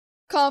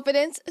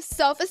confidence,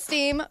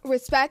 self-esteem,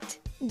 respect,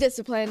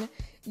 discipline.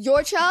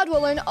 Your child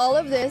will learn all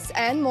of this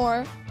and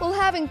more while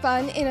having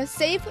fun in a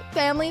safe,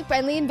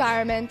 family-friendly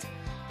environment.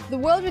 The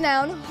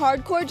world-renowned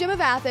Hardcore Gym of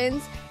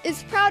Athens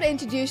is proud to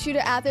introduce you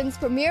to Athens'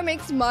 premier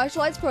mixed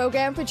martial arts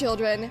program for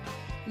children.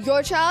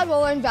 Your child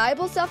will learn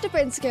valuable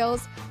self-defense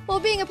skills while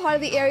being a part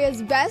of the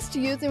area's best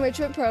youth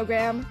enrichment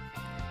program.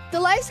 The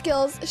life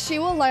skills she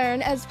will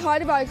learn as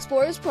part of our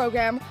Explorers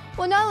program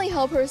will not only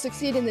help her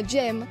succeed in the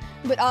gym,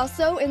 but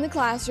also in the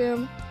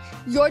classroom.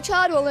 Your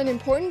child will learn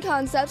important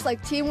concepts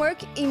like teamwork,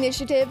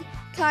 initiative,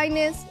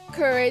 kindness,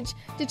 courage,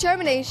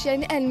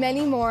 determination, and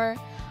many more.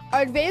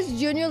 Our advanced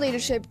junior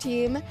leadership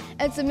team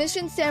and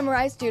submission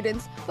samurai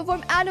students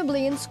perform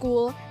admirably in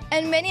school,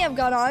 and many have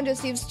gone on to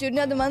receive Student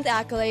of the Month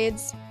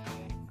accolades.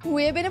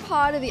 We have been a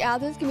part of the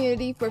Athens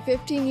community for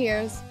 15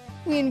 years.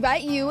 We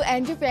invite you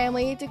and your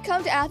family to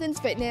come to Athens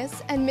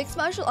Fitness and Mixed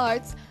Martial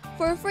Arts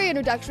for a free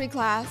introductory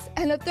class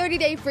and a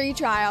 30-day free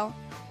trial.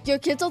 Your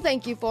kids will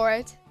thank you for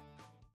it.